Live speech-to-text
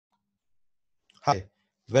Hi,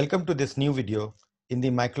 welcome to this new video in the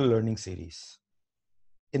micro-learning series.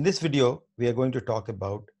 In this video, we are going to talk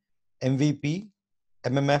about MVP,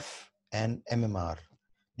 MMF, and MMR.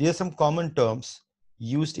 These are some common terms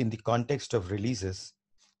used in the context of releases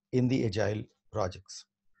in the Agile projects.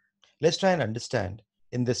 Let's try and understand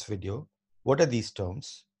in this video what are these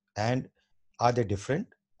terms and are they different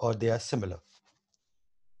or they are similar.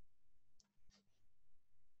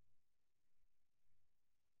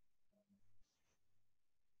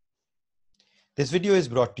 This video is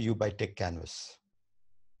brought to you by Techcanvass.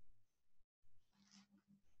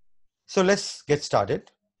 So let's get started.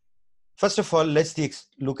 First of all, let's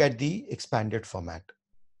look at the expanded format.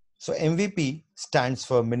 So MVP stands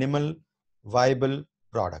for minimal viable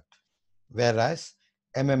product, whereas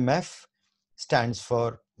MMF stands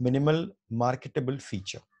for minimal marketable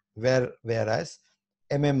feature, whereas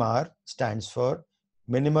MMR stands for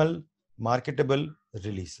minimal marketable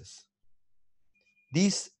releases.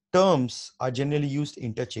 These terms are generally used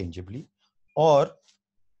interchangeably, or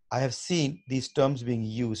I have seen these terms being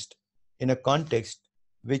used in a context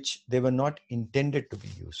which they were not intended to be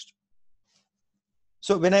used.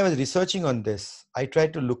 So when I was researching on this, I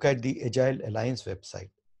tried to look at the Agile Alliance website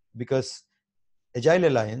because Agile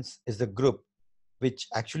Alliance is the group which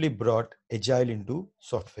actually brought Agile into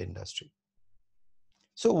software industry.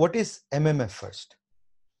 So what is MMF first?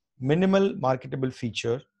 Minimal marketable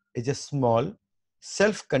feature is a small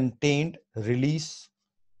self-contained release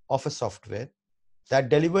of a software that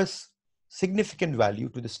delivers significant value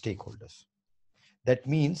to the stakeholders. That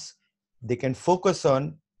means they can focus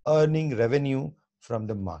on earning revenue from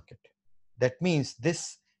the market. That means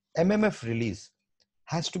this MMF release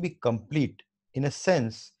has to be complete in a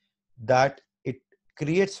sense that it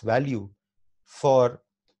creates value for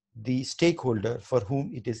the stakeholder for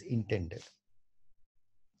whom it is intended.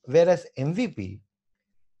 Whereas MVP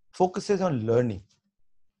focuses on learning.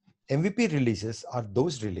 MVP releases are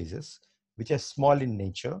those releases which are small in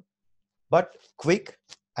nature but quick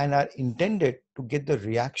and are intended to get the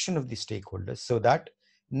reaction of the stakeholders so that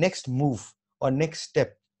next move or next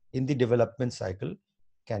step in the development cycle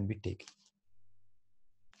can be taken.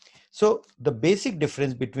 So the basic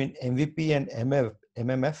difference between MVP and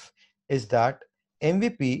MMF is that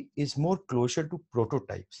MVP is more closer to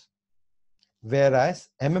prototypes, whereas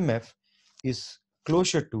MMF is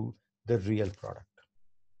closer to the real product.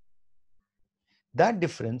 That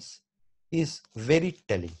difference is very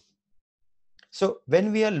telling. So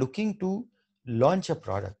when we are looking to launch a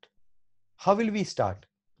product, how will we start?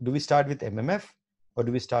 Do we start with MMF or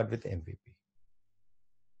do we start with MVP?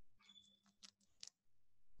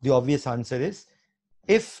 The obvious answer is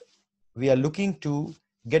if we are looking to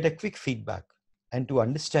get a quick feedback and to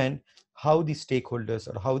understand how the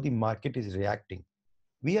stakeholders or how the market is reacting,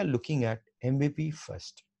 we are looking at MVP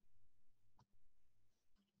first.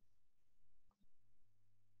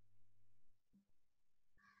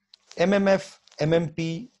 MMF,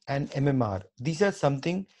 MMP, and MMR, these are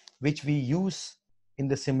something which we use in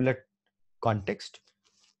the similar context,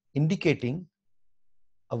 indicating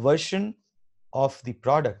a version of the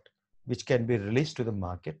product which can be released to the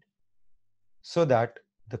market so that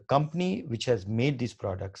the company which has made these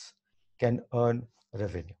products can earn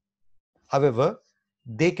revenue. However,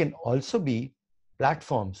 they can also be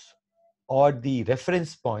platforms or the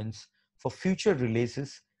reference points for future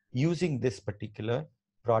releases using this particular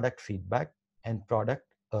product feedback and product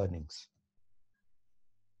earnings.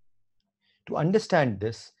 To understand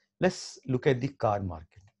this, let's look at the car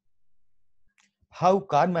market. How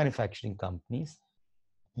car manufacturing companies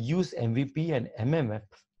use MVP and MMF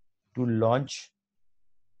to launch.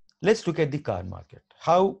 Let's look at the car market.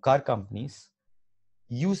 How car companies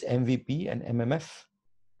use MVP and MMF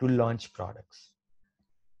to launch products.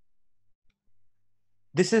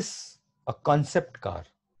 This is a concept car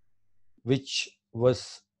which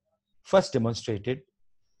was first demonstrated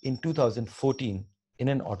in 2014 in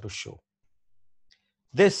an auto show.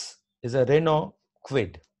 This is a Renault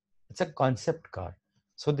Kwid. It's a concept car.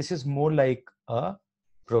 So this is more like a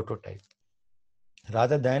prototype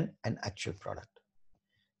rather than an actual product.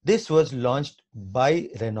 This was launched by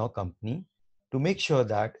Renault company to make sure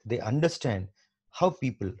that they understand how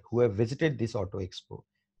people who have visited this auto expo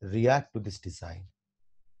react to this design.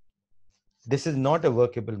 This is not a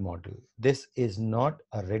workable model. This is not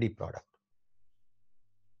a ready product.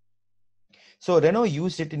 So Renault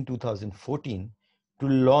used it in 2014 to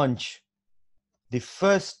launch the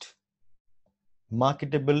first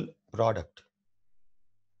marketable product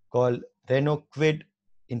called Renault Kwid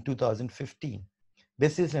in 2015.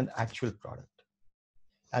 This is an actual product.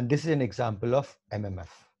 And this is an example of MMF.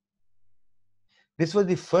 This was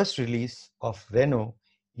the first release of Renault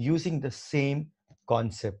using the same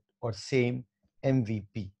concept or same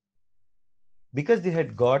MVP. Because they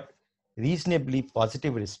had got reasonably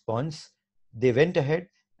positive response, they went ahead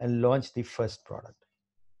and launched the first product.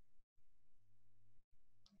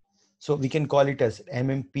 So we can call it as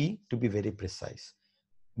MMP to be very precise,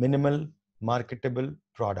 minimal marketable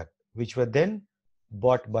product, which were then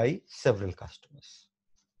bought by several customers.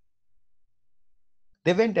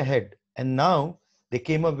 They went ahead and now they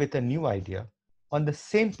came up with a new idea on the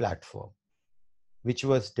same platform, which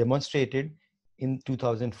was demonstrated in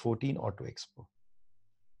 2014 Auto Expo.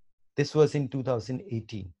 This was in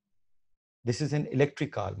 2018. This is an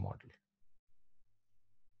electric car model.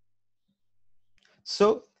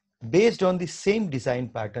 So based on the same design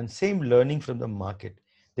pattern, same learning from the market,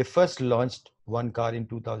 they first launched one car in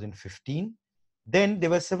 2015. Then there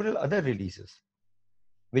were several other releases,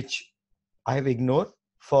 which I have ignored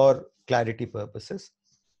for clarity purposes.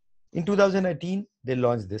 In 2018, they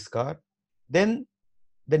launched this car. Then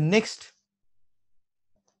the next,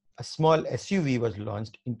 a small SUV was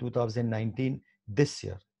launched in 2019, this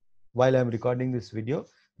year. While I'm recording this video,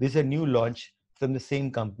 this is a new launch from the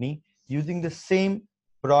same company using the same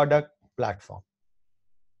product platform.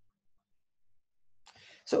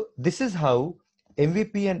 So this is how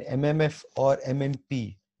MVP and MMF or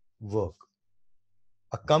MMP work.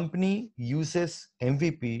 A company uses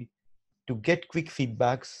MVP to get quick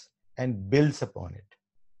feedbacks and builds upon it.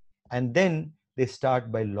 And then they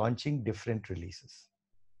start by launching different releases.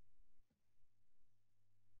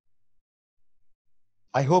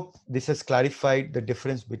 I hope this has clarified the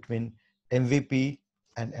difference between MVP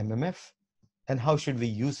and MMF and how should we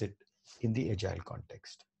use it in the Agile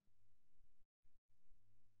context.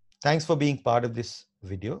 Thanks for being part of this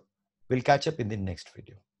video. We'll catch up in the next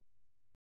video.